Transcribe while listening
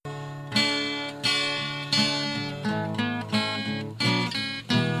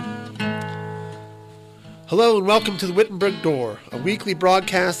Hello and welcome to the Wittenberg Door, a weekly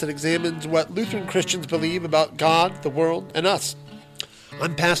broadcast that examines what Lutheran Christians believe about God, the world, and us.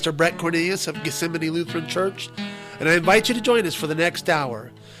 I'm Pastor Brett Cornelius of Gethsemane Lutheran Church, and I invite you to join us for the next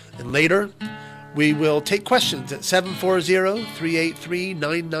hour. And later, we will take questions at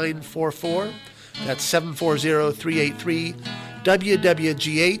 740-383-9944. That's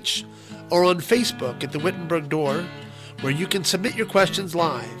 740-383-WWGH, or on Facebook at the Wittenberg Door, where you can submit your questions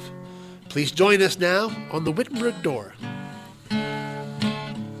live. Please join us now on the Wittenberg Door.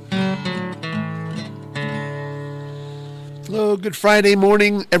 Hello, good Friday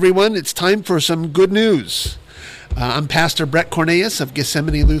morning, everyone. It's time for some good news. I'm Pastor Brett Cornelius of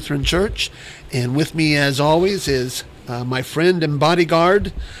Gethsemane Lutheran Church, and with me, as always, is my friend and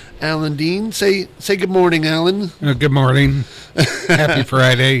bodyguard, Alan Dean. Say good morning, Alan. Good morning. Happy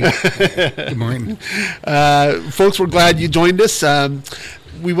Friday. Good morning. Folks, we're glad you joined us.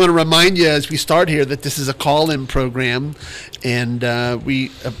 We want to remind you as we start here that this is a call-in program, and we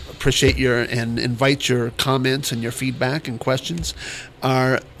appreciate and invite your comments and your feedback and questions.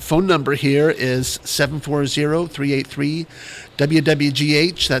 Our phone number here is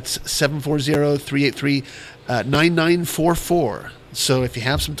 740-383-WWGH. That's 740-383-9944. So if you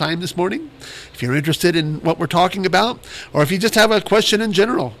have some time this morning, if you're interested in what we're talking about, or if you just have a question in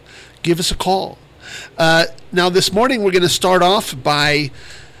general, give us a call. Now, this morning we're going to start off by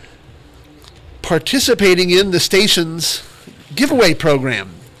participating in the station's giveaway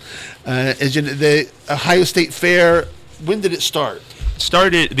program. As you know, the Ohio State Fair, when did it start?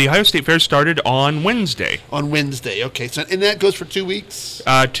 The Ohio State Fair started on Wednesday. On Wednesday, okay. So, and that goes for 2 weeks?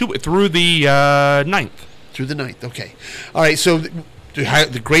 Through the 9th. Through the 9th, okay. All right, so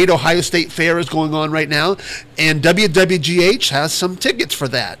the Great Ohio State Fair is going on right now, and WWGH has some tickets for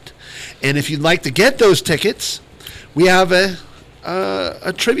that. And if you'd like to get those tickets, we have a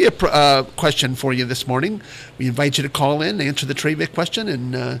trivia question for you this morning. We invite you to call in, answer the trivia question,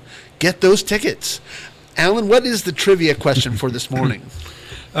 and get those tickets. Alan, what is the trivia question for this morning?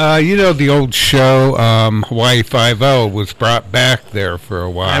 The old show, Hawaii Five-0, was brought back there for a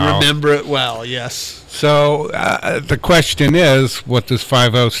while. I remember it well, yes. So the question is, what does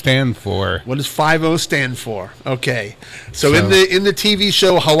 5-0 stand for? What does 5-0 stand for? Okay. So in the TV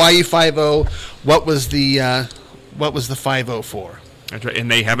show Hawaii Five-0, what was the 5-0 for? That's right, and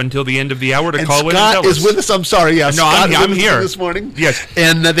they have until the end of the hour to call in and Scott tell us. is with us. I'm sorry, yes. No, Scott I'm here this morning. Yes,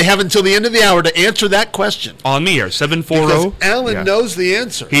 and they have until the end of the hour to answer that question on the air. 740. Because Alan knows the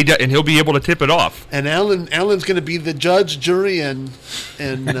answer. And he'll be able to tip it off. And Alan's going to be the judge, jury, and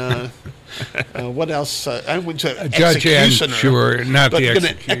what else? I went to judge executioner. And juror, not the executioner.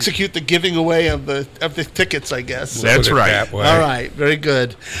 Going to execute the giving away of the tickets, I guess. That's right. That way. All right, very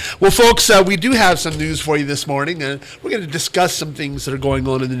good. Well, folks, we do have some news for you this morning. We're going to discuss some things that are going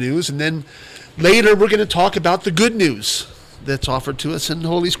on in the news, and then later we're going to talk about the good news that's offered to us in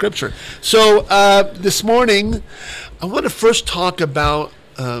Holy Scripture. So this morning, I want to first talk about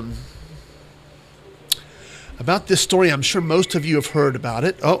this story. I'm sure most of you have heard about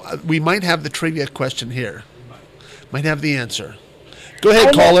it. Oh, we might have the trivia question here. Might have the answer. Go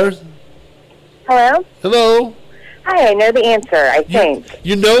ahead, caller. Hello? Hello. Hi, I know the answer, I think.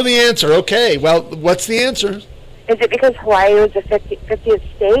 You know the answer. Okay. Well, what's the answer? Is it because Hawaii was the 50th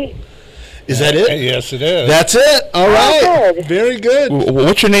state? Is that it? Yes, it is. That's it. All right. Good. Very good.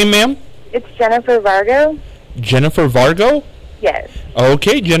 What's your name, ma'am? It's Jennifer Vargo? Jennifer Vargo? Yes.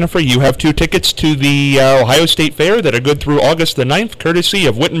 Okay, Jennifer, you have 2 tickets to the Ohio State Fair that are good through August the 9th, courtesy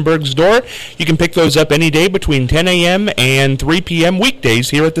of Wittenberg's Door. You can pick those up any day between 10 a.m. and 3 p.m. weekdays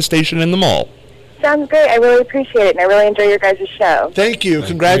here at the station in the mall. Sounds great. I really appreciate it, and I really enjoy your guys' show. Thank you.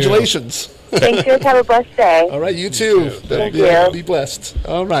 Congratulations. Thanks, you. Have a blessed day. All right, you too. Thank you. Be blessed.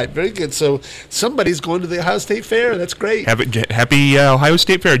 All right, very good. So somebody's going to the Ohio State Fair. That's great. Happy Ohio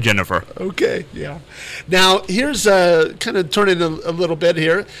State Fair, Jennifer. Okay, yeah. Now, here's kind of turning a little bit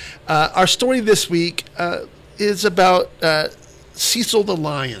here. Our story this week is about Cecil the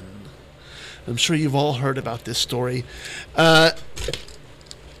lion. I'm sure you've all heard about this story. A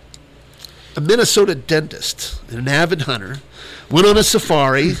Minnesota dentist and an avid hunter went on a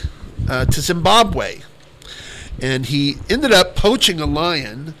safari to Zimbabwe, and he ended up poaching a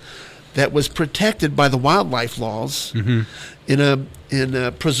lion that was protected by the wildlife laws in a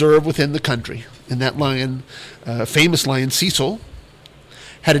preserve within the country. And that lion, famous lion Cecil,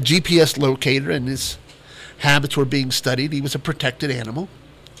 had a GPS locator, and his habits were being studied. He was a protected animal,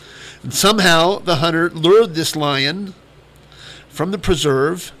 and somehow the hunter lured this lion from the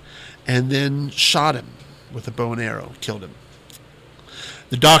preserve and then shot him with a bow and arrow, killed him.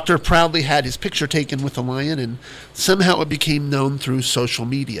 The doctor proudly had his picture taken with the lion, and somehow it became known through social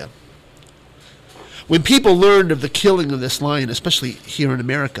media. When people learned of the killing of this lion, especially here in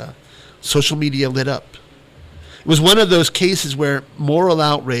America, social media lit up. It was one of those cases where moral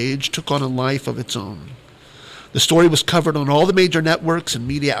outrage took on a life of its own. The story was covered on all the major networks and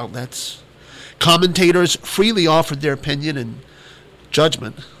media outlets. Commentators freely offered their opinion and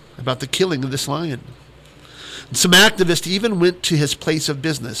judgment about the killing of this lion. And some activists even went to his place of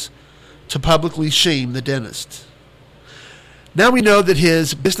business to publicly shame the dentist. Now we know that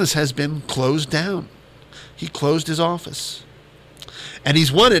his business has been closed down. He closed his office. And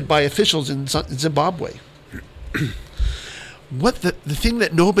he's wanted by officials in Zimbabwe. The thing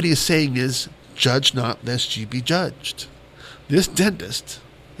that nobody is saying is, judge not lest ye be judged. This dentist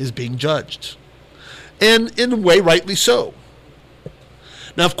is being judged. And in a way, rightly so.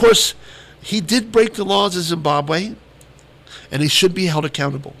 Now, of course, he did break the laws of Zimbabwe, and he should be held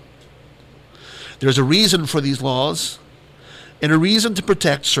accountable. There's a reason for these laws, and a reason to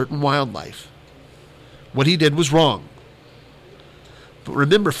protect certain wildlife. What he did was wrong. But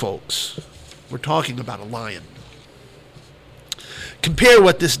remember, folks, we're talking about a lion. Compare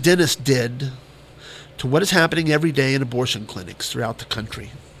what this dentist did to what is happening every day in abortion clinics throughout the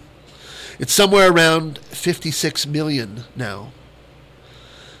country. It's somewhere around 56 million now.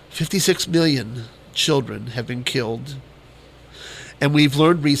 56 million children have been killed. And we've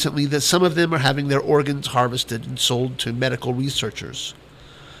learned recently that some of them are having their organs harvested and sold to medical researchers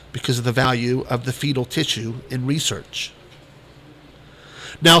because of the value of the fetal tissue in research.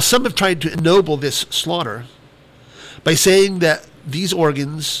 Now, some have tried to ennoble this slaughter by saying that these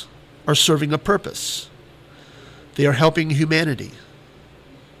organs are serving a purpose. They are helping humanity.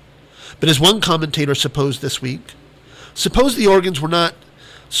 But as one commentator supposed this week, suppose the organs were not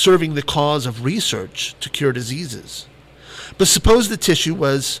serving the cause of research to cure diseases, but suppose the tissue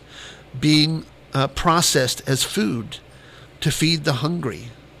was being processed as food to feed the hungry.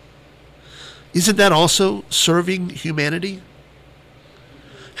 Isn't that also serving humanity?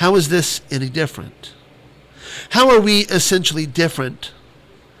 How is this any different? How are we essentially different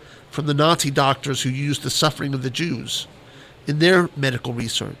from the Nazi doctors who used the suffering of the Jews in their medical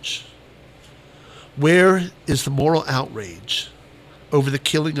research? Where is the moral outrage over the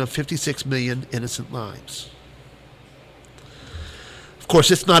killing of 56 million innocent lives? Of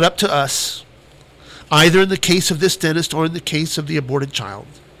course, it's not up to us, either in the case of this dentist or in the case of the aborted child,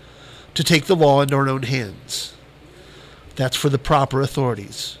 to take the law into our own hands. That's for the proper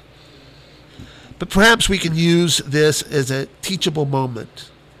authorities. But perhaps we can use this as a teachable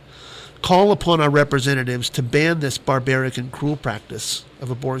moment. Call upon our representatives to ban this barbaric and cruel practice of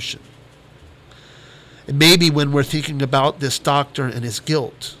abortion. And maybe when we're thinking about this doctor and his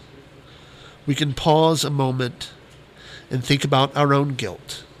guilt, we can pause a moment and think about our own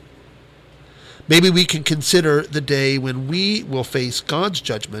guilt. Maybe we can consider the day when we will face God's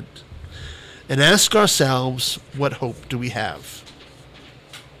judgment and ask ourselves, what hope do we have?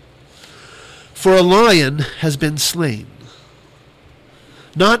 For a lion has been slain,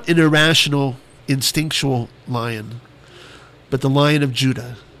 not an irrational, instinctual lion, but the Lion of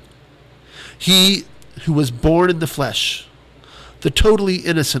Judah. He who was born in the flesh, the totally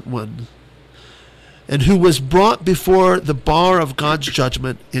innocent one, and who was brought before the bar of God's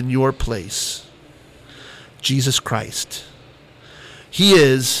judgment in your place, Jesus Christ. He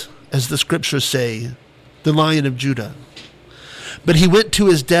is, as the scriptures say, the Lion of Judah. But he went to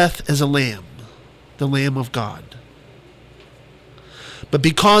his death as a lamb, the Lamb of God. But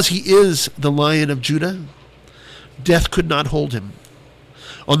because he is the Lion of Judah, death could not hold him.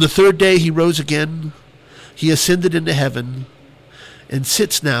 On the third day he rose again, he ascended into heaven, and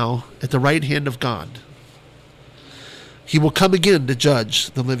sits now at the right hand of God. He will come again to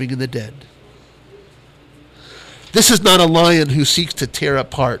judge the living and the dead. This is not a lion who seeks to tear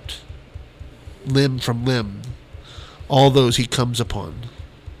apart, limb from limb, all those he comes upon.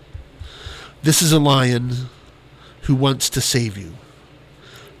 This is a lion who wants to save you,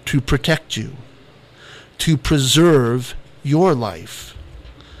 to protect you, to preserve your life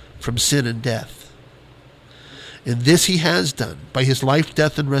from sin and death. And this he has done by his life,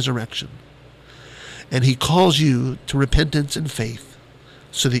 death, and resurrection. And he calls you to repentance and faith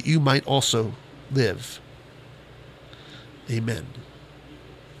so that you might also live. Amen.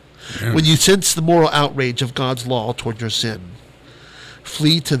 Yeah. When you sense the moral outrage of God's law toward your sin,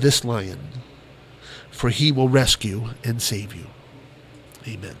 flee to this lion, for he will rescue and save you.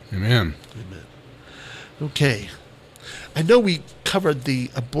 Amen. Amen. Amen. Okay. I know we covered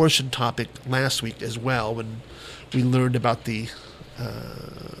the abortion topic last week as well when we learned about the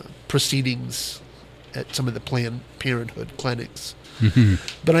proceedings at some of the Planned Parenthood clinics. Mm-hmm.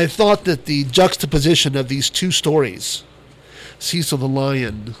 But I thought that the juxtaposition of these two stories, Cecil the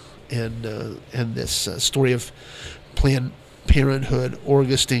Lion and this story of Planned Parenthood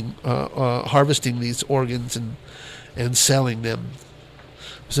harvesting these organs and selling them.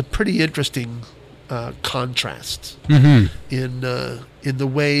 It was a pretty interesting contrast in the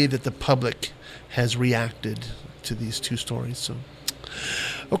way that the public has reacted to these two stories. So,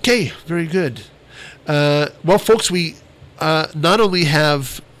 okay, very good. Well, folks, we not only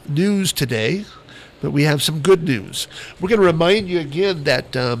have news today, but we have some good news. We're going to remind you again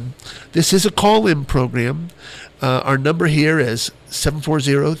that this is a call-in program. Our number here is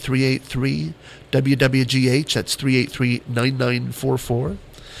 740-383-WWGH. That's 383-9944.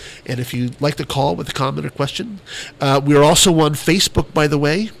 And if you'd like to call with a comment or question, we're also on Facebook, by the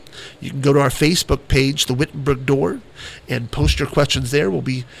way. You can go to our Facebook page, The Wittenberg Door, and post your questions there. We'll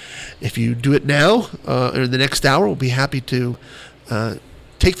be, if you do it now or in the next hour, we'll be happy to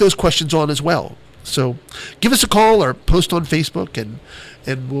take those questions on as well. So give us a call or post on Facebook,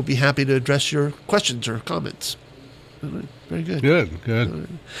 and we'll be happy to address your questions or comments. Very good. Good.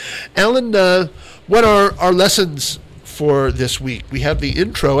 Alan, what are our lessons for this week? We have the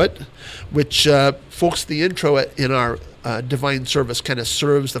introit, which, folks, the introit in our divine service kind of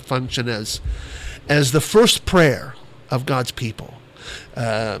serves the function as the first prayer of God's people,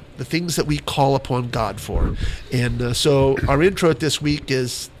 the things that we call upon God for. And so our introit this week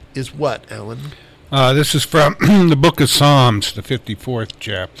is what, Alan? This is from the book of Psalms, the 54th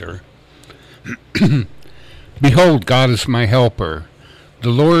chapter. Behold, God is my helper.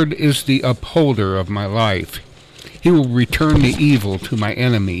 The Lord is the upholder of my life. He will return the evil to my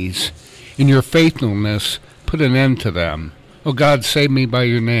enemies. In your faithfulness, put an end to them. O God, save me by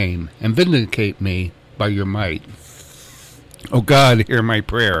your name, and vindicate me by your might. O God, hear my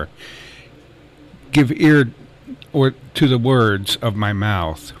prayer. Give ear to the words of my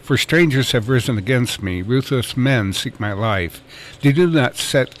mouth. For strangers have risen against me. Ruthless men seek my life. They do not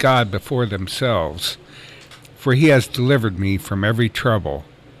set God before themselves. For he has delivered me from every trouble,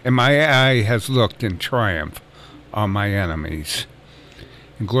 and my eye has looked in triumph on my enemies.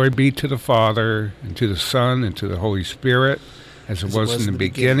 And glory be to the Father, and to the Son, and to the Holy Spirit, as it was in the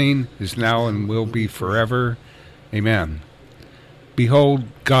beginning, is now, and will be forever. Amen. Behold,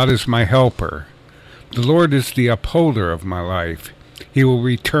 God is my helper. The Lord is the upholder of my life. He will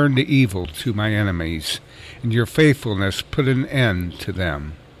return the evil to my enemies, and your faithfulness put an end to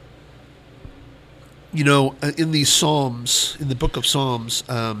them. You know, in these Psalms, in the book of Psalms,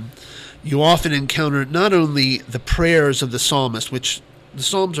 you often encounter not only the prayers of the psalmist, which the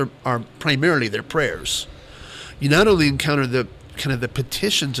Psalms are primarily their prayers. You not only encounter the kind of the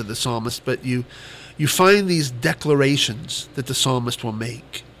petitions of the psalmist, but you find these declarations that the psalmist will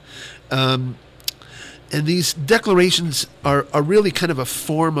make. And these declarations are really kind of a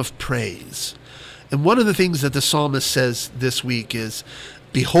form of praise. And one of the things that the psalmist says this week is,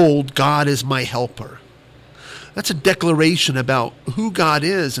 behold, God is my helper. That's a declaration about who God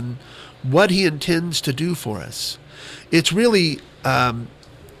is and what he intends to do for us. It's really the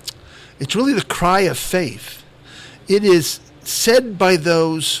cry of faith. It is said by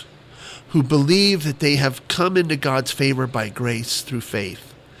those who believe that they have come into God's favor by grace through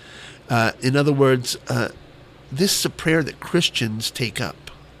faith. In other words, this is a prayer that Christians take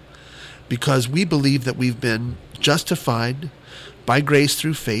up because we believe that we've been justified by grace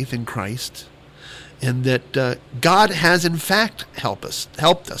through faith in Christ, and that God has in fact helped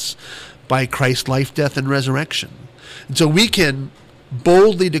us by Christ's life, death, and resurrection. And so we can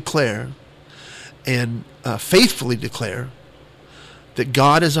boldly declare and faithfully declare that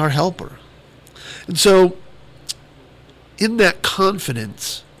God is our helper. And so in that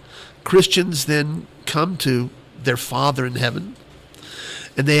confidence, Christians then come to their Father in heaven,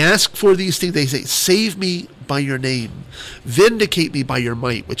 and they ask for these things. They say, save me by your name, vindicate me by your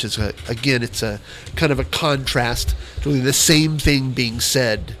might, which is, it's a kind of a contrast to really the same thing being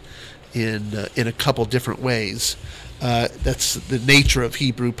said in a couple different ways. That's the nature of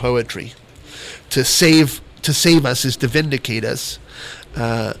Hebrew poetry. To save us is to vindicate us,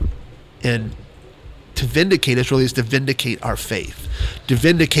 and to vindicate us really is to vindicate our faith, to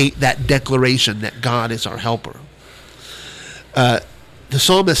vindicate that declaration that God is our helper. The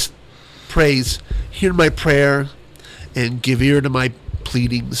psalmist prays, hear my prayer and give ear to my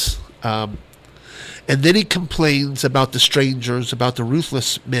pleadings. And then he complains about the strangers, about the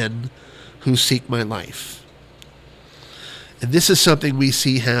ruthless men who seek my life. And this is something we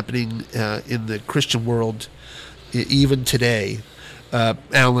see happening in the Christian world even today.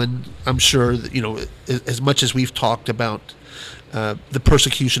 Alan, I'm sure that, as much as we've talked about the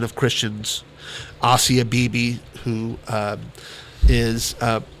persecution of Christians, Asia Bibi, who is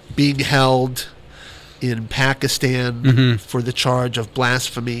being held in Pakistan for the charge of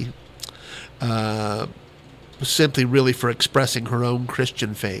blasphemy. simply really for expressing her own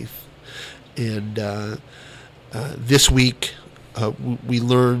Christian faith. And this week, we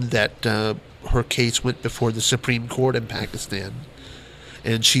learned that her case went before the Supreme Court in Pakistan,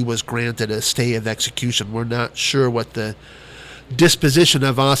 and she was granted a stay of execution. We're not sure what the disposition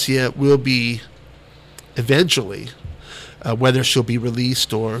of Asia will be eventually, whether she'll be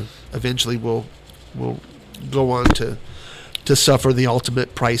released or eventually will go on to suffer the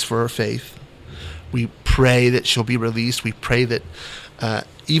ultimate price for her faith. We pray that she'll be released. We pray that,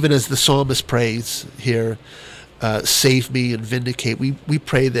 even as the psalmist prays here, save me and vindicate, we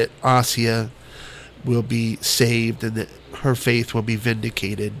pray that Asia will be saved and that her faith will be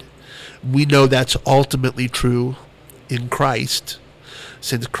vindicated. We know that's ultimately true in Christ.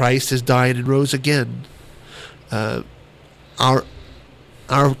 Since Christ has died and rose again, our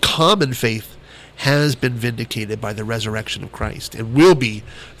common faith has been vindicated by the resurrection of Christ and will be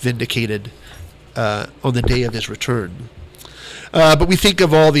vindicated on the day of his return. But we think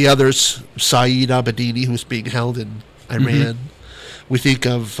of all the others, Saeed Abedini, who's being held in Iran. We think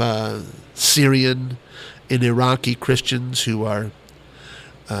of Syrian and Iraqi Christians who are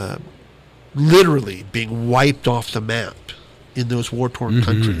literally being wiped off the map in those war-torn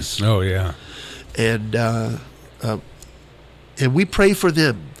countries. Oh, yeah. And we pray for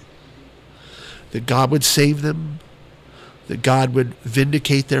them, that God would save them, that God would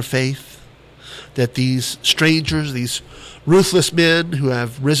vindicate their faith, that these strangers, these ruthless men who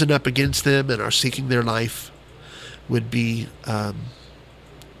have risen up against them and are seeking their life would be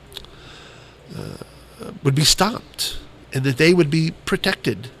stopped, and that they would be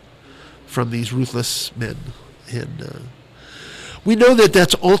protected from these ruthless men. And we know that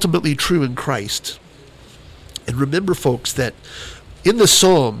that's ultimately true in Christ. And remember, folks, that in the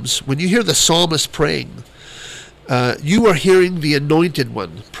Psalms, when you hear the psalmist praying, you are hearing the anointed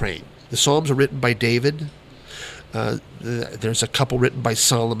one praying. The Psalms are written by David. There's a couple written by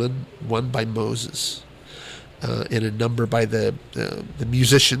Solomon, one by Moses, and a number by the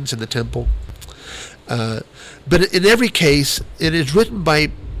musicians in the temple. But in every case, it is written by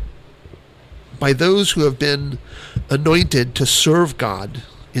those who have been anointed to serve God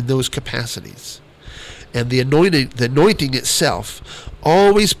in those capacities. And the anointing itself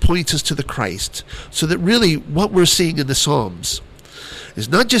always points us to the Christ, so that really what we're seeing in the Psalms is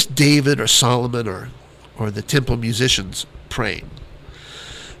not just David or Solomon or the temple musicians praying,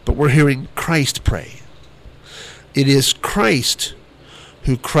 but we're hearing Christ pray. It is Christ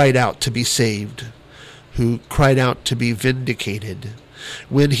who cried out to be saved, who cried out to be vindicated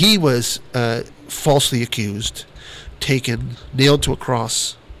when he was falsely accused, taken, nailed to a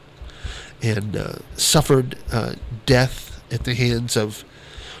cross, and suffered death at the hands of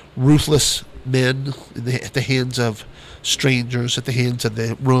ruthless men, at the hands of strangers, at the hands of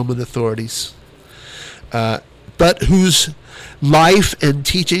the Roman authorities, but whose life and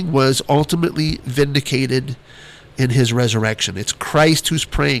teaching was ultimately vindicated in his resurrection. It's Christ who's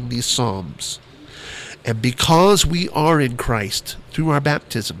praying these psalms. And because we are in Christ through our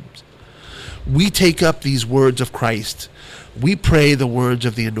baptisms, we take up these words of Christ. We pray the words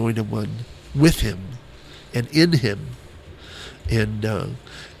of the Anointed One with him and in him. And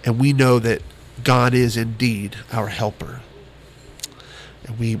we know that God is indeed our helper.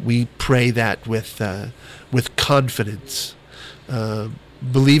 And we pray that with confidence,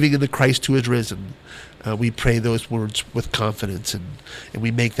 believing in the Christ who is risen. We pray those words with confidence, and we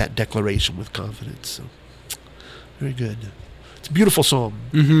make that declaration with confidence. So, very good. It's a beautiful psalm,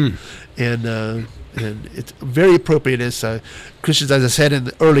 and it's very appropriate as Christians. As I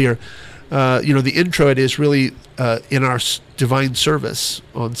said earlier, the intro, it is really in our divine service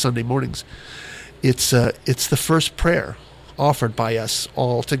on Sunday mornings. It's the first prayer offered by us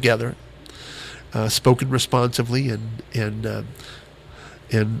all together, spoken responsively and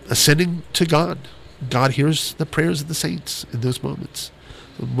ascending to God. God hears the prayers of the saints in those moments.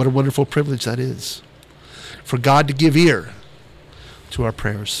 What a wonderful privilege that is, for God to give ear to our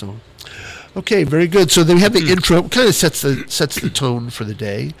prayers. So, okay, very good. So then we have the intro, kind of sets the tone for the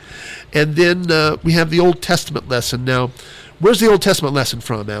day, and then we have the Old Testament lesson. Now, where's the Old Testament lesson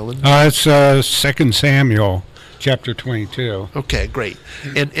from, Alan? It's 2 Samuel, chapter 22. Okay, great.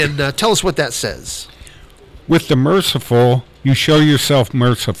 And tell us what that says. With the merciful, you show yourself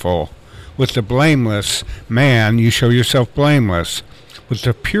merciful. With the blameless man, you show yourself blameless. With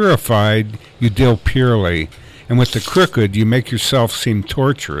the purified, you deal purely. And with the crooked, you make yourself seem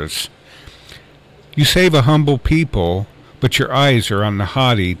torturous. You save a humble people, but your eyes are on the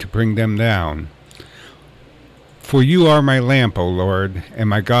haughty to bring them down. For you are my lamp, O Lord, and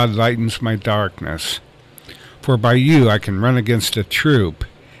my God lightens my darkness. For by you I can run against a troop,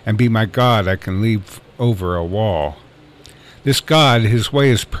 and be my God I can leap over a wall. This God, his way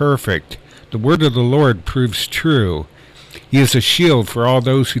is perfect. The word of the Lord proves true. He is a shield for all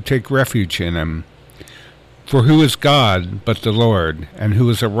those who take refuge in him. For who is God but the Lord, and who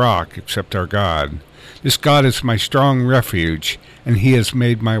is a rock except our God? This God is my strong refuge, and he has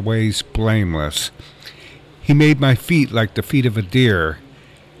made my ways blameless. He made my feet like the feet of a deer,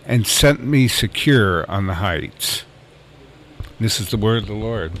 and set me secure on the heights. This is the word of the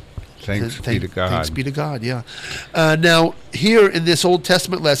Lord. Thanks be to God. Thanks be to God. Yeah. Now, here in this Old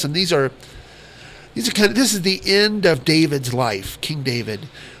Testament lesson, this is the end of David's life, King David.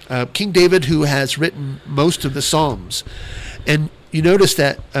 King David, who has written most of the Psalms, and you notice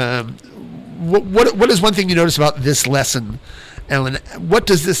that. What is one thing you notice about this lesson, Alan? What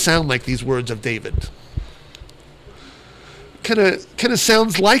does this sound like? These words of David. Kind of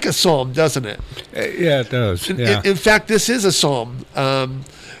sounds like a psalm, doesn't it? Yeah, it does. Yeah. In fact, this is a psalm.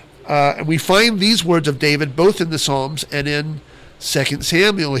 We find these words of David both in the Psalms and in 2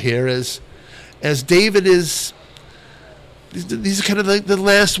 Samuel here as David is. These are kind of like the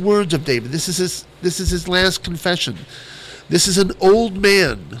last words of David. This is his last confession. This is an old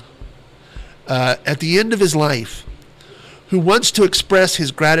man at the end of his life who wants to express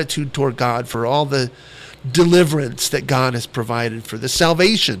his gratitude toward God for all the deliverance that God has provided, for the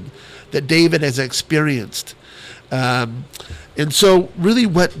salvation that David has experienced. And so really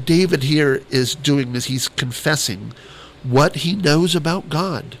what David here is doing is he's confessing what he knows about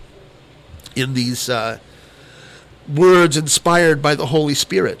God in these words inspired by the Holy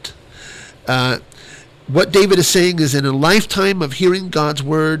Spirit. What David is saying is, in a lifetime of hearing God's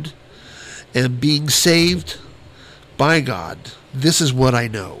word and being saved by God, this is what I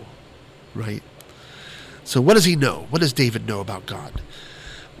know, right? So what does he know? What does David know about God?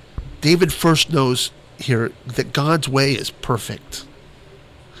 David first knows here that God's way is perfect.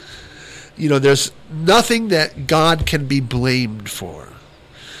 There's nothing that God can be blamed for.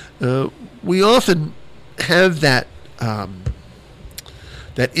 We often have that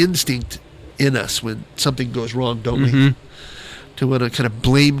instinct in us when something goes wrong, don't we? To want to kind of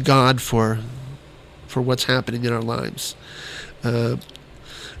blame God for what's happening in our lives.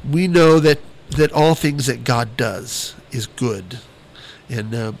 We know that all things that God does is good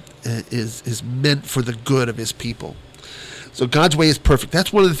and is meant for the good of his people. So God's way is perfect.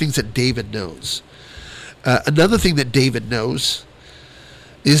 That's one of the things that David knows. Another thing that David knows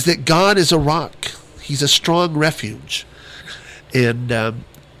is that God is a rock. He's a strong refuge. And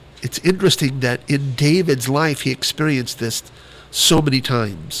it's interesting that in David's life he experienced this so many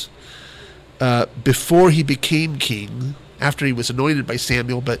times. Before he became king, after he was anointed by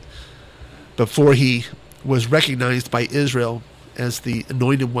Samuel, but before he was recognized by Israel as the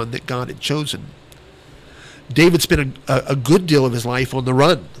anointed one that God had chosen, David spent a good deal of his life on the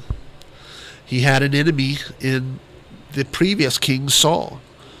run. He had an enemy in the previous king, Saul,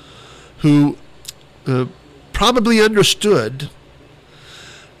 who probably understood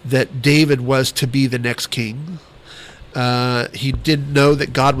that David was to be the next king. He didn't know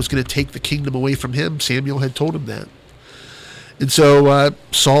that God was going to take the kingdom away from him. Samuel had told him that. And so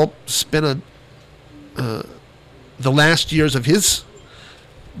Saul spent the last years of his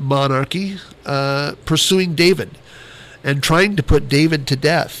monarchy pursuing David and trying to put David to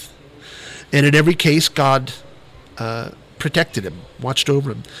death. And in every case, God protected him, watched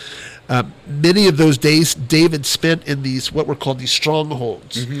over him. Many of those days David spent in these, what were called these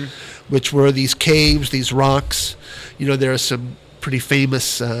strongholds, which were these caves, these rocks. There are some pretty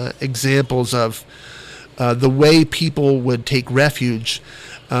famous examples of the way people would take refuge.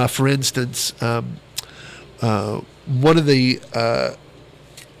 For instance, one of the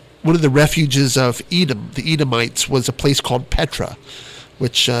refuges of Edom, the Edomites, was a place called Petra,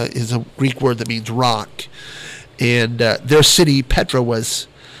 which is a Greek word that means rock. And their city, Petra, was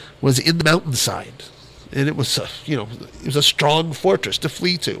in the mountainside, and it was a strong fortress to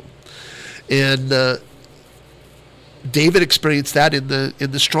flee to. And David experienced that in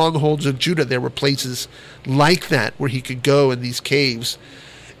the strongholds of Judah. There were places like that where he could go in these caves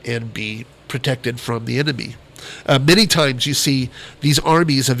and be protected from the enemy. Many times you see these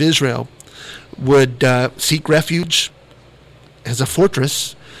armies of Israel would seek refuge as a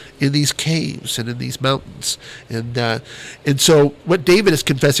fortress in these caves and in these mountains. And so what David is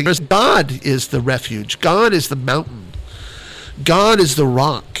confessing is God is the refuge. God is the mountain. God is the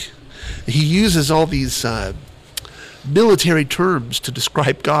rock. He uses all these military terms to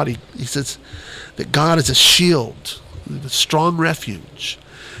describe God. He says that God is a shield, a strong refuge.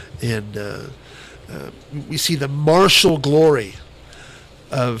 And we see the martial glory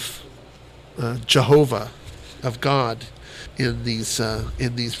of Jehovah of God in these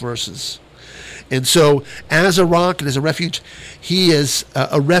verses. And so, as a rock and as a refuge, he is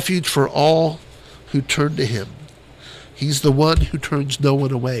a refuge for all who turn to him. He's the one who turns no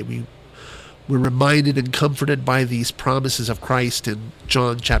one away. We're reminded and comforted by these promises of Christ in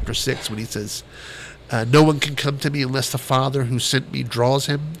John chapter 6 when he says, no one can come to me unless the Father who sent me draws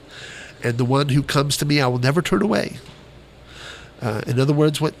him, and the one who comes to me I will never turn away. In other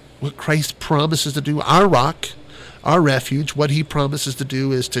words, what Christ promises to do, our rock, our refuge, what he promises to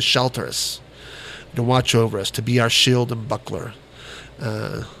do is to shelter us, to watch over us, to be our shield and buckler.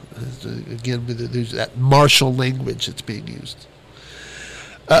 Again, there's that martial language that's being used.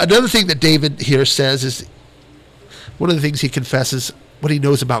 Another thing that David here says is, one of the things he confesses, what he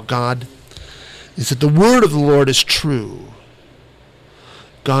knows about God, is that the word of the Lord is true.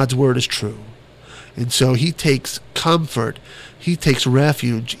 God's word is true. And so he takes comfort, he takes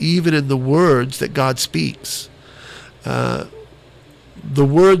refuge, even in the words that God speaks. The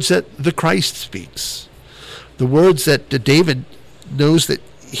words that the Christ speaks. The words that David knows that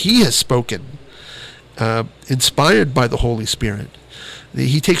he has spoken, inspired by the Holy Spirit.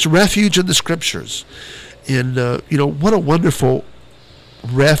 He takes refuge in the Scriptures. And, what a wonderful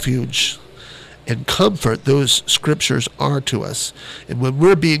refuge and comfort those Scriptures are to us. And when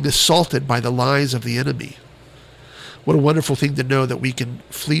we're being assaulted by the lies of the enemy, what a wonderful thing to know that we can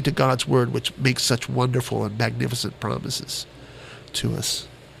flee to God's Word, which makes such wonderful and magnificent promises to us.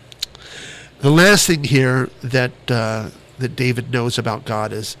 The last thing here that David knows about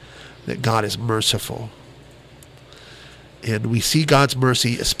God is that God is merciful. And we see God's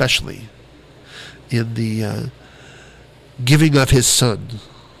mercy especially in the giving of his Son,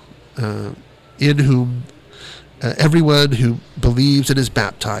 in whom everyone who believes and is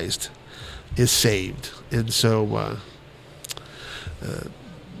baptized is saved. And so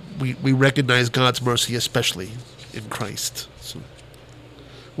we recognize God's mercy especially in Christ. So,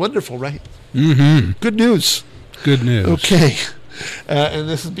 wonderful, right? Mm-hmm. Good news. Good news. Okay. And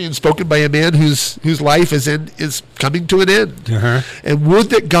this is being spoken by a man whose life is coming to an end. Uh-huh. And would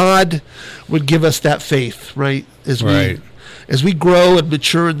that God would give us that faith, right? As we grow and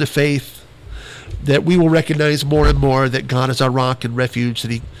mature in the faith, that we will recognize more and more that God is our rock and refuge, that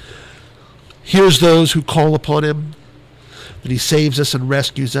he hears those who call upon him, that he saves us and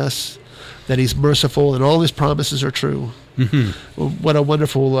rescues us, that he's merciful, and all his promises are true. Mm-hmm. Well, what a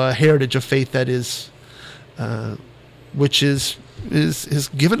wonderful heritage of faith that is, which is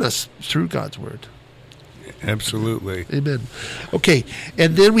given us through God's word. Absolutely. Amen. Okay,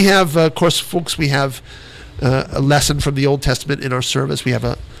 and then we have, of course, folks, we have a lesson from the Old Testament in our service. We have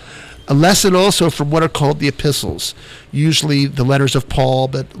a lesson also from what are called the epistles, usually the letters of Paul,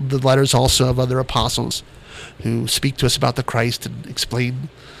 but the letters also of other apostles who speak to us about the Christ and explain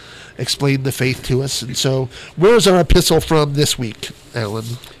the faith to us. And so, where is our epistle from this week, Alan?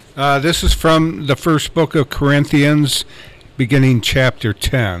 This is from the first book of Corinthians, beginning chapter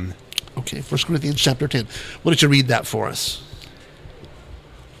 10. Okay, 1 Corinthians chapter 10. Why don't you read that for us?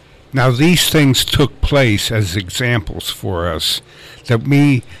 Now these things took place as examples for us, that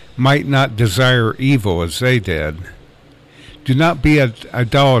we might not desire evil as they did. Do not be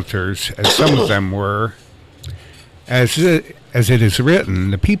idolaters, as some of them were. As it is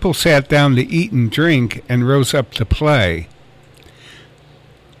written, the people sat down to eat and drink and rose up to play.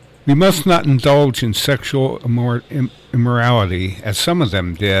 We must not indulge in sexual immorality, as some of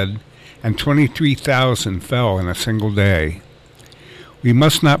them did, and 23,000 fell in a single day. We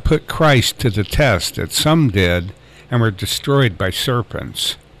must not put Christ to the test, as some did, and were destroyed by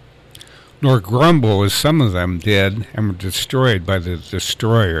serpents. Nor grumble, as some of them did, and were destroyed by the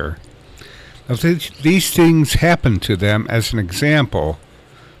destroyer. Now, these things happened to them as an example,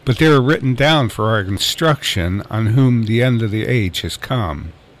 but they are written down for our instruction, on whom the end of the age has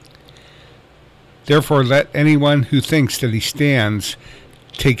come. Therefore let anyone who thinks that he stands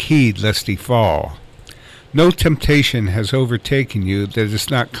take heed lest he fall. No temptation has overtaken you that is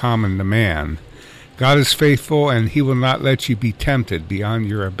not common to man. God is faithful, and he will not let you be tempted beyond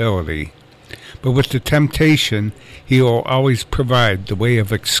your ability. But with the temptation, he will always provide the way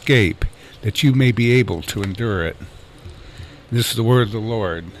of escape, that you may be able to endure it. This is the word of the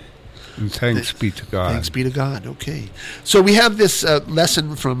Lord, and thanks be to God. Thanks be to God. Okay. So we have this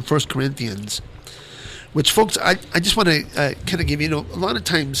lesson from 1 Corinthians, which, folks, I just want to kind of give you, a lot of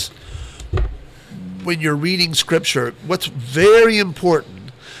times when you're reading Scripture, what's very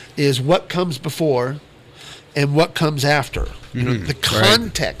important is what comes before and what comes after. The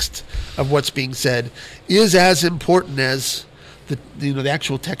context of what's being said is as important as the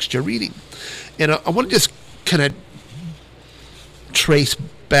actual text you're reading. And I want to just kind of trace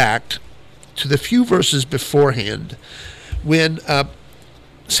back to the few verses beforehand when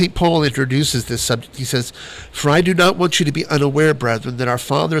St. Paul introduces this subject. He says, "For I do not want you to be unaware, brethren, that our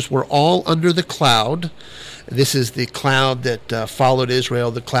fathers were all under the cloud." This is the cloud that followed Israel,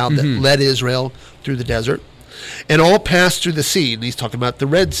 the cloud that led Israel through the desert, "and all passed through the sea." And he's talking about the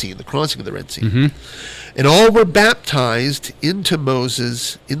Red Sea, the crossing of the Red Sea. "And all were baptized into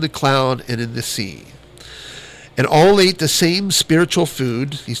Moses in the cloud and in the sea. And all ate the same spiritual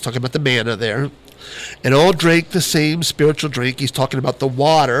food." He's talking about the manna there. "And all drank the same spiritual drink." He's talking about the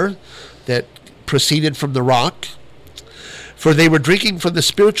water that proceeded from the rock. "For they were drinking from the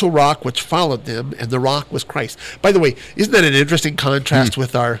spiritual rock which followed them, and the rock was Christ." By the way, isn't that an interesting contrast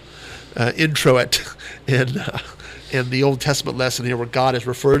with our intro in the Old Testament lesson here, where God is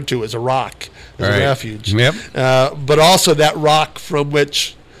referred to as a rock, as a refuge. Yep. But also that rock from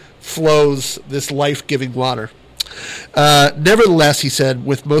which flows this life-giving water. "Nevertheless," he said,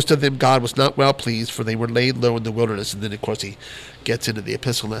 "with most of them God was not well pleased, for they were laid low in the wilderness." And then, of course, he gets into the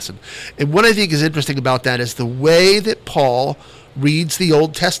epistle lesson. And what I think is interesting about that is the way that Paul reads the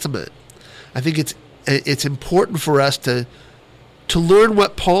Old Testament. I think it's important for us to learn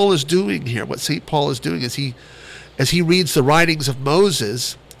what Paul is doing here, what St. Paul is doing as he reads the writings of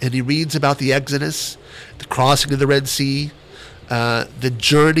Moses, and he reads about the Exodus, the crossing of the Red Sea, the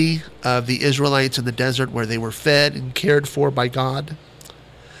journey of the Israelites in the desert where they were fed and cared for by God.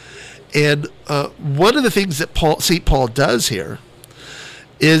 And one of the things that St. Paul does here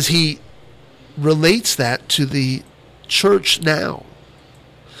is he relates that to the church now.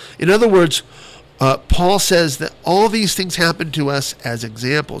 In other words, Paul says that all these things happen to us as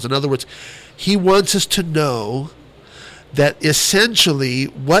examples. In other words, he wants us to know that essentially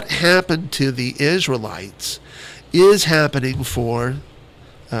what happened to the Israelites is happening for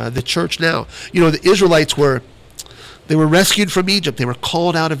the church now. You know, the Israelites were rescued from Egypt. They were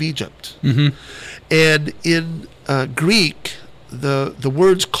called out of Egypt. And in Greek, the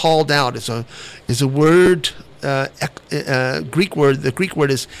words "called out" is a word, Greek word. The Greek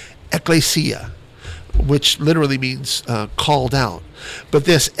word is ekklesia, which literally means called out. But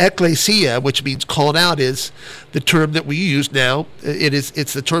this ekklesia, which means called out, is the term that we use now.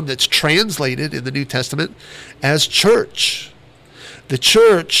 It's the term that's translated in the New Testament as church. The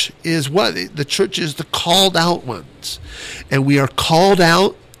church is what? The church is the called out ones. And we are called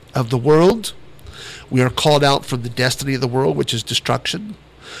out of the world. We are called out from the destiny of the world, which is destruction.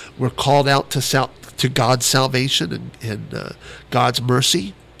 We're called out to God's salvation and God's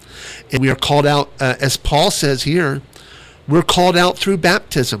mercy. And we are called out, as Paul says here, we're called out through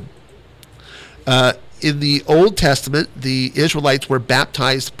baptism. In the Old Testament, the Israelites were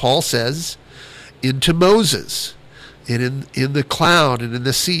baptized, Paul says, into Moses, and in the cloud and in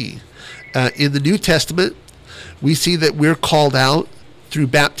the sea. In the New Testament, we see that we're called out through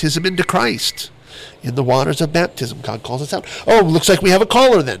baptism into Christ. In the waters of baptism, God calls us out. Oh, looks like we have a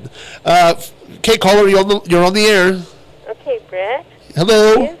caller then. Okay, caller, you're on the air. Okay, Brett.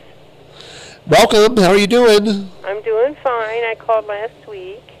 Hello. Yes. Welcome. How are you doing? I'm doing fine. I called last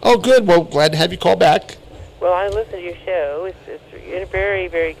week. Oh, good. Well, glad to have you call back. Well, I listened to your show. It's a very,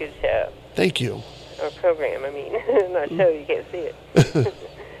 very good show. Thank you. Or program, I mean. Not show, you can't see it.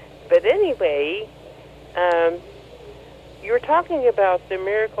 But anyway, you were talking about the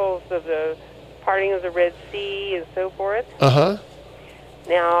miracles of the parting of the Red Sea and so forth. Uh-huh.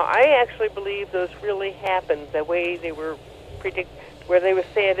 Now, I actually believe those really happened the way they were where they were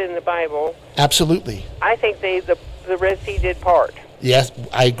said in the Bible. Absolutely. I think the Red Sea did part. Yes,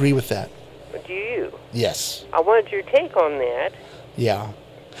 I agree with that. Do you? Yes. I wanted your take on that. Yeah.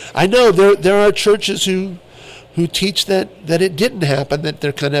 I know there are churches who teach that it didn't happen, that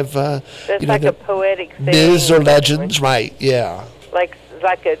they're kind of That's like a poetic thing. Myths or legends, right, yeah. Like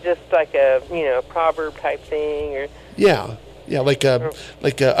a proverb type thing, or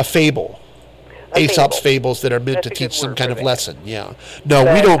like a fable. Aesop's fables that are meant to teach some kind of lesson. Yeah. No,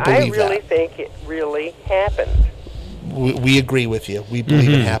 but we don't believe that. I really think it really happened. We agree with you. We believe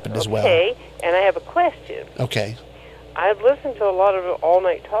it happened as well. Okay, and I have a question. Okay. I've listened to a lot of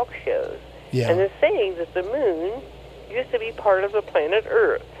all-night talk shows, Yeah. and they're saying that the moon used to be part of the planet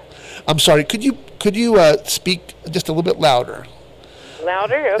Earth. I'm sorry. Could you speak just a little bit louder?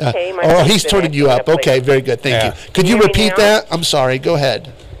 Louder? Okay. He's turning you up. Okay, very good. Thank you. Could you repeat that? I'm sorry. Go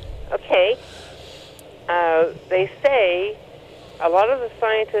ahead. Okay. They say, a lot of the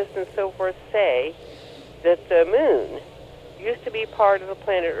scientists and so forth say that the moon used to be part of the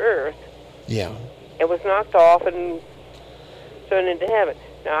planet Earth. Yeah. It was knocked off and thrown into heaven.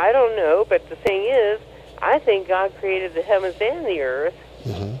 Now, I don't know, but the thing is, I think God created the heavens and the earth,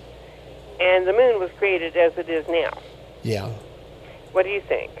 and the moon was created as it is now. Yeah. What do you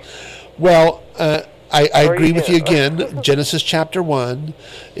think? Well, I Or agree you with do. you again. Genesis chapter 1,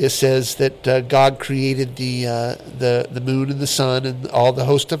 it says that God created the moon and the sun and all the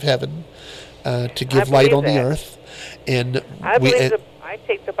host of heaven to give light believe on the that. earth. And I believe I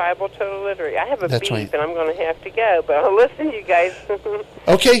take the Bible total literally. I have a That's beep, right. and I'm going to have to go, but I'll listen to you guys.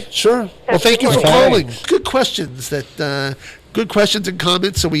 Okay, sure. Well, thank you for Okay. calling. Good questions. Good questions and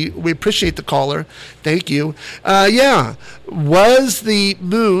comments. So we appreciate the caller. Thank you. Yeah, was the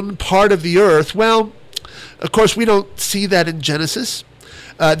moon part of the earth? Well, of course, we don't see that in Genesis.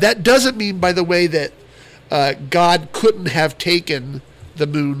 That doesn't mean, by the way, that God couldn't have taken the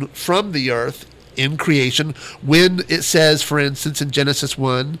moon from the earth in creation when it says, for instance, in Genesis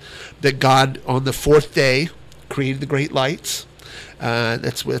 1, that God on the fourth day created the great lights.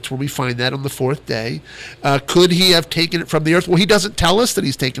 That's where we find that on the fourth day. Could he have taken it from the earth? Well, he doesn't tell us that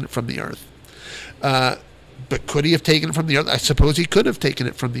he's taken it from the earth. But could he have taken it from the earth? I suppose he could have taken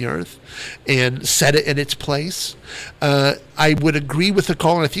it from the earth and set it in its place. I would agree with the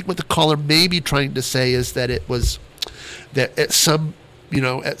caller. I think what the caller may be trying to say is that it was that at some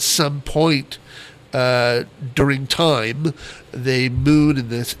point during time, the moon and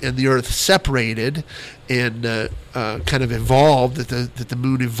the earth separated and kind of evolved. That the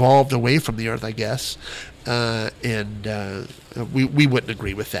moon evolved away from the earth, I guess. We wouldn't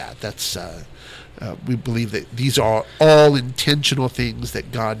agree with that. That's we believe that these are all intentional things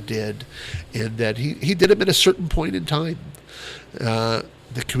that God did, and that He did them at a certain point in time.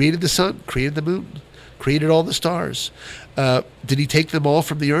 That created the sun, created the moon, created all the stars. Did He take them all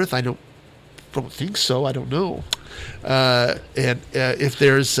from the earth? I don't think so. I don't know. If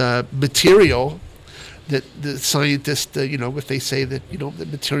there's material that the scientists, if they say that, the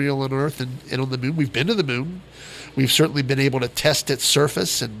material on Earth and on the moon, we've been to the moon. We've certainly been able to test its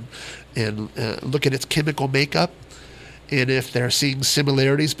surface and look at its chemical makeup. And if they're seeing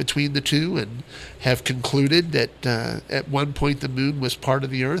similarities between the two and have concluded that at one point the moon was part of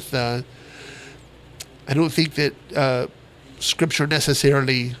the Earth, I don't think that Scripture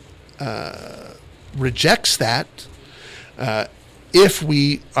necessarily rejects that. If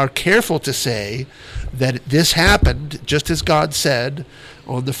we are careful to say that this happened just as God said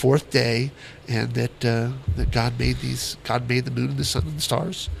on the fourth day, and that God made the moon and the sun and the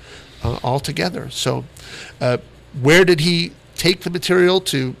stars all together. So, where did He take the material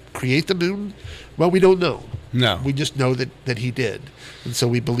to create the moon? Well, we don't know. No. We just know that He did, and so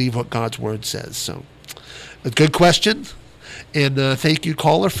we believe what God's Word says. So, a good question. And thank you,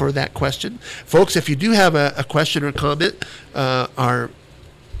 caller, for that question. Folks, if you do have a question or comment, our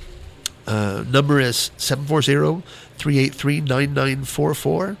number is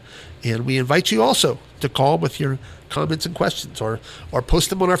 740-383-9944. And we invite you also to call with your comments and questions, or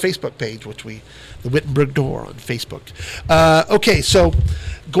post them on our Facebook page, the Wittenberg Door on Facebook. Okay, so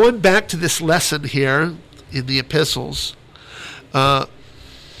going back to this lesson here in the epistles, there's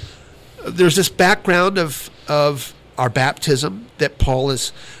this background of our baptism that Paul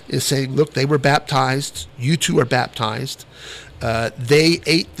is saying, look, they were baptized, you too are baptized. They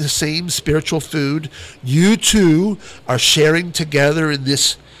ate the same spiritual food. You too are sharing together in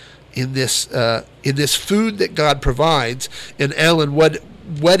this food that God provides. And Alan,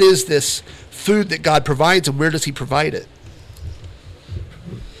 what is this food that God provides, and where does He provide it?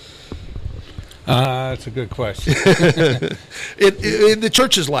 That's a good question. In the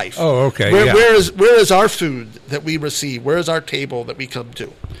church's life. Oh, okay. Where is our food that we receive? Where is our table that we come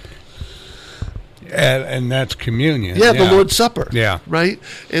to? And that's communion. Yeah, the Lord's Supper. Yeah. Right?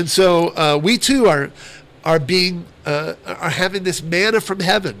 And so we too are having this manna from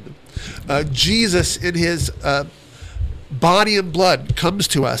heaven. Jesus in His body and blood comes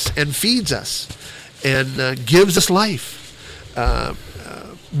to us and feeds us and gives us life.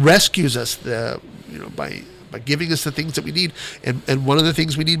 Rescues us by giving us the things that we need, and one of the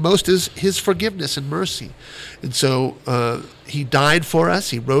things we need most is His forgiveness and mercy. And so He died for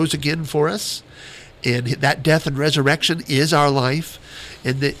us, He rose again for us, and that death and resurrection is our life,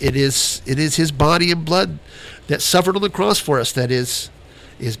 and that it is His body and blood that suffered on the cross for us that is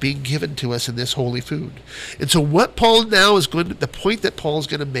being given to us in this holy food. And so what Paul now is the point that Paul is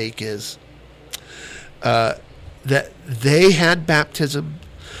going to make is that they had baptism.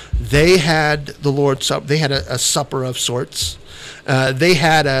 They had the Lord's Supper. They had a supper of sorts. They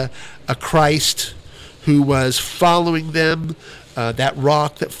had a Christ who was following them, that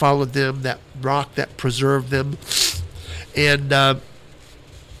rock that followed them, that rock that preserved them. And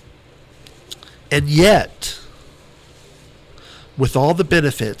yet, with all the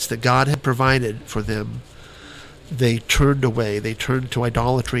benefits that God had provided for them, they turned away. They turned to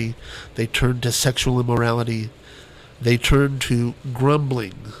idolatry. They turned to sexual immorality. they turned to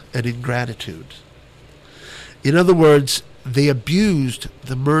grumbling and ingratitude. In other words, they abused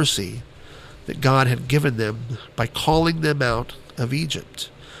the mercy that God had given them by calling them out of Egypt,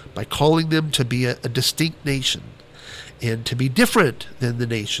 by calling them to be a distinct nation and to be different than the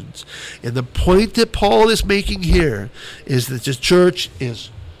nations. And the point that Paul is making here is that the church is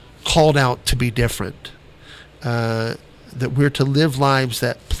called out to be different, that we're to live lives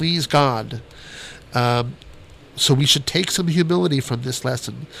that please God. So we should take some humility from this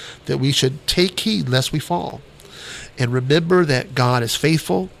lesson, that we should take heed lest we fall, and remember that God is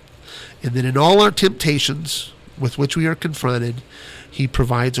faithful, and that in all our temptations with which we are confronted, he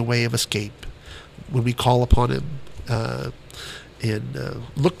provides a way of escape when we call upon him and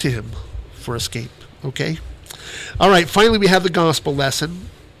look to him for escape. Okay? All right, finally we have the gospel lesson.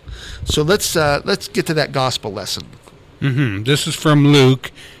 So let's get to that gospel lesson. This is from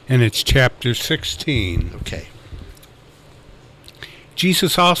Luke, and it's chapter 16. Okay.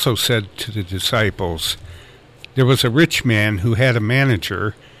 Jesus also said to the disciples, "There was a rich man who had a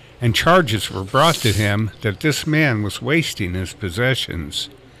manager, and charges were brought to him that this man was wasting his possessions.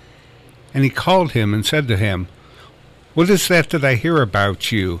 And he called him and said to him, 'What is that I hear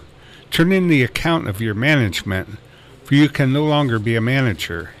about you? Turn in the account of your management, for you can no longer be a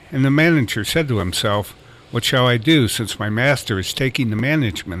manager.' And the manager said to himself, 'What shall I do, since my master is taking the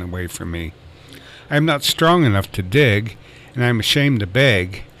management away from me? I am not strong enough to dig, and I am ashamed to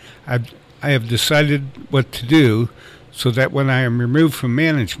beg. I have decided what to do, so that when I am removed from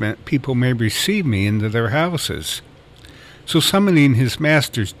management, people may receive me into their houses.' So summoning his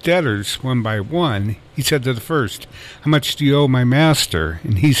master's debtors one by one, he said to the first, 'How much do you owe my master?'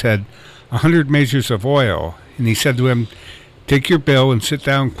 And he said, 100 measures of oil. And he said to him, 'Take your bill and sit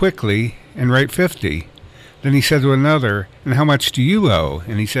down quickly and write 50. Then he said to another, 'And how much do you owe?'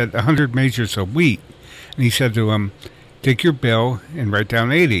 And he said, 100 measures of wheat. And he said to him, 'Take your bill and write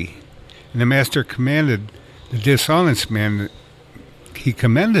down 80. And the master commended the dishonest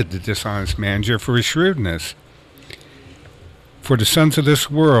manager for his shrewdness. For the sons of this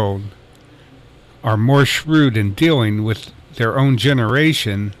world are more shrewd in dealing with their own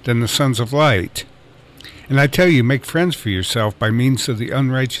generation than the sons of light. And I tell you, make friends for yourself by means of the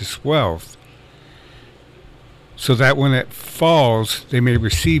unrighteous wealth, so that when it falls, they may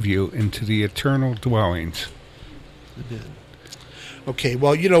receive you into the eternal dwellings.'" Amen. Okay,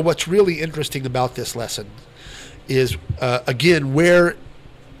 well, what's really interesting about this lesson is, again, where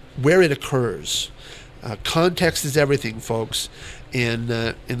it occurs. Context is everything, folks. In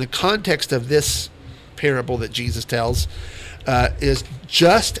the context of this parable that Jesus tells is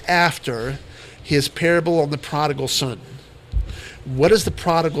just after his parable on the prodigal son. What does the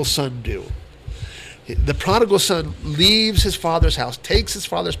prodigal son do? The prodigal son leaves his father's house, takes his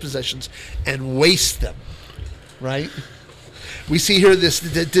father's possessions, and wastes them, right? We see here this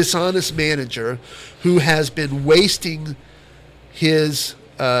dishonest manager who has been wasting his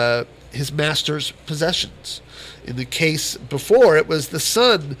master's possessions. In the case before, it was the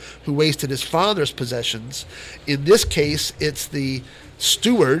son who wasted his father's possessions. In this case, it's the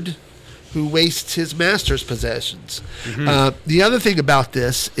steward who wastes his master's possessions. The other thing about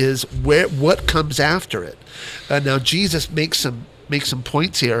this is what comes after it. Now, Jesus makes some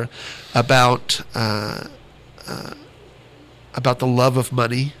points here about the love of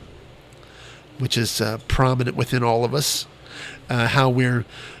money, which is prominent within all of us. How we're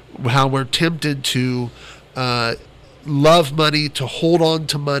tempted to love money, to hold on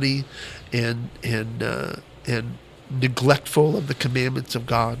to money, and neglectful of the commandments of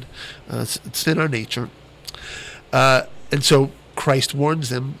God. It's in our nature. And so Christ warns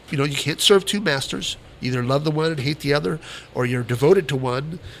them, you can't serve two masters. Either love the one and hate the other, or you're devoted to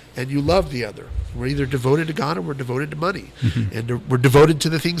one and you love the other. We're either devoted to God or we're devoted to money. And we're devoted to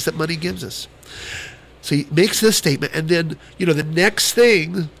the things that money gives us. So he makes this statement, and then, the next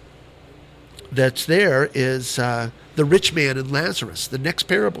thing that's there is the rich man and Lazarus. The next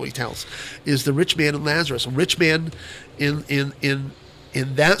parable he tells is the rich man and Lazarus. A rich man in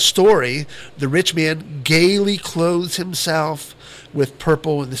that story, the rich man gaily clothes himself with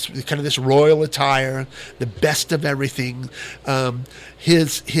purple and this royal attire, the best of everything.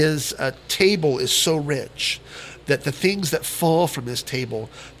 His table is so rich that the things that fall from his table,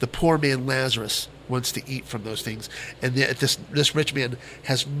 the poor man Lazarus wants to eat from those things, and this rich man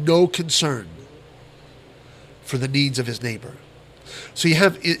has no concern for the needs of his neighbor. So you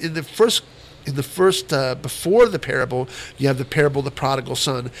have in the first before the parable, you have the parable of the prodigal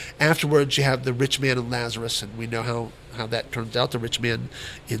son. Afterwards, you have the rich man and Lazarus, and we know how that turns out. The rich man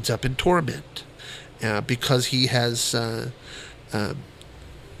ends up in torment because he has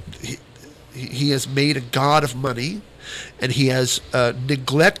made a god of money, and he has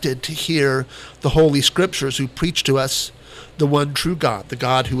neglected to hear the Holy Scriptures, who preach to us the one true God, the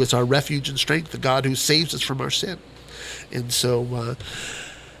God who is our refuge and strength, the God who saves us from our sin. And so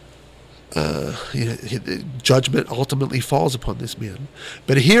judgment ultimately falls upon this man.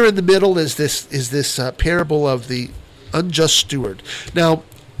 But here in the middle is this parable of the unjust steward. Now,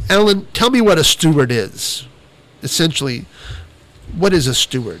 Alan, tell me what a steward is. Essentially, what is a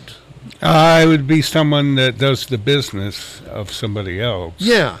steward? I would be someone that does the business of somebody else.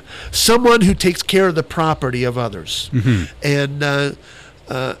 Yeah, someone who takes care of the property of others. Mm-hmm.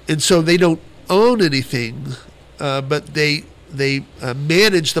 And so they don't own anything, but they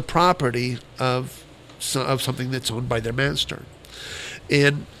manage the property of something that's owned by their master.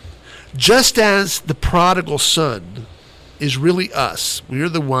 And just as the prodigal son is really us, we are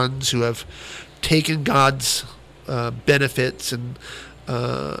the ones who have taken God's benefits and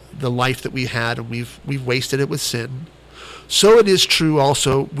the life that we had, and we've wasted it with sin. So it is true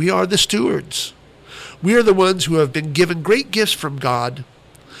also, we are the stewards. We are the ones who have been given great gifts from God,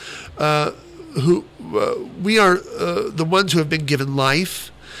 we are the ones who have been given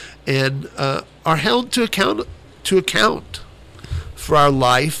life and are held to account for our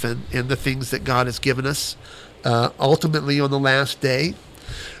life and the things that God has given us. Ultimately, on the last day,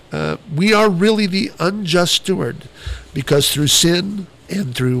 we are really the unjust steward, because through sin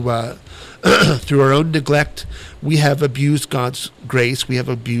and through through our own neglect, we have abused God's grace, we have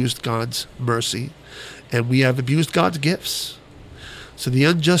abused God's mercy, and we have abused God's gifts. So the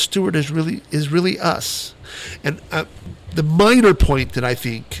unjust steward is really us. And the minor point that I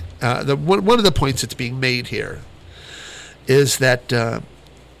think, one of the points that's being made here, is that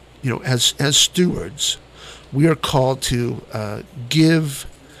as stewards, we are called to give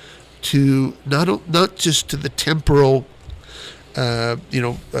to not just to the temporal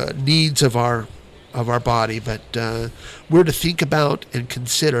needs of our body, but we're to think about and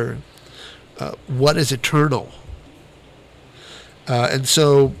consider what is eternal. And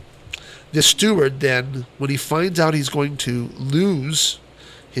so this steward then, when he finds out he's going to lose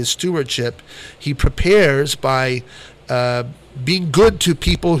his stewardship, he prepares by being good to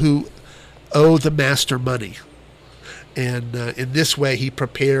people who owe the master money. And in this way, he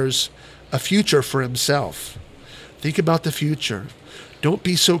prepares a future for himself. Think about the future. Don't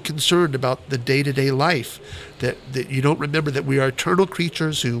be so concerned about the day-to-day life that you don't remember that we are eternal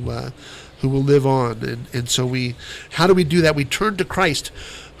creatures who will live on. And so how do we do that? We turn to Christ,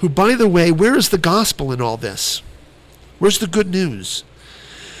 who, by the way, where is the gospel in all this? Where's the good news?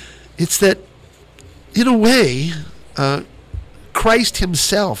 It's that, in a way, Christ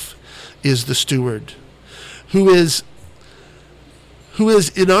himself is the steward, who is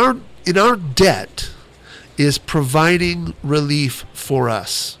in our debt, is providing relief for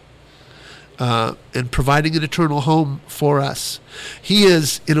us, and providing an eternal home for us. He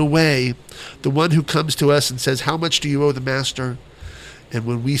is, in a way, the one who comes to us and says, "How much do you owe the master?" And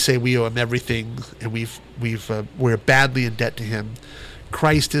when we say we owe him everything, and we're badly in debt to him,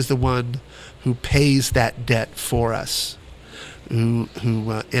 Christ is the one who pays that debt for us,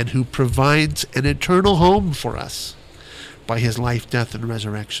 who provides an eternal home for us by his life, death, and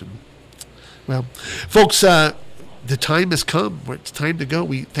resurrection. Well, folks, the time has come. It's time to go.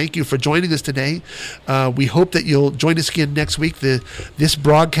 We thank you for joining us today. We hope that you'll join us again next week. This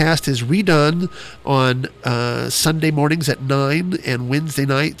broadcast is redone on Sunday mornings at 9 and Wednesday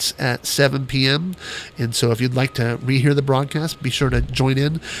nights at 7 p.m. And so if you'd like to rehear the broadcast, be sure to join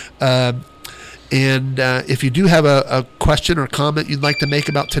in. And if you do have a question or comment you'd like to make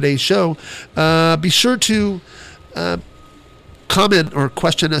about today's show, be sure to comment or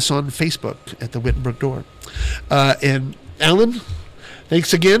question us on Facebook at the Wittenberg Door. And Alan,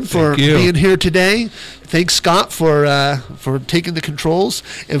 thanks again for being here today. Thanks, Scott, for taking the controls.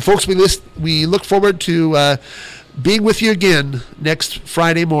 And folks, we look forward to being with you again next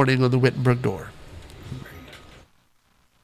Friday morning on the Wittenberg Door.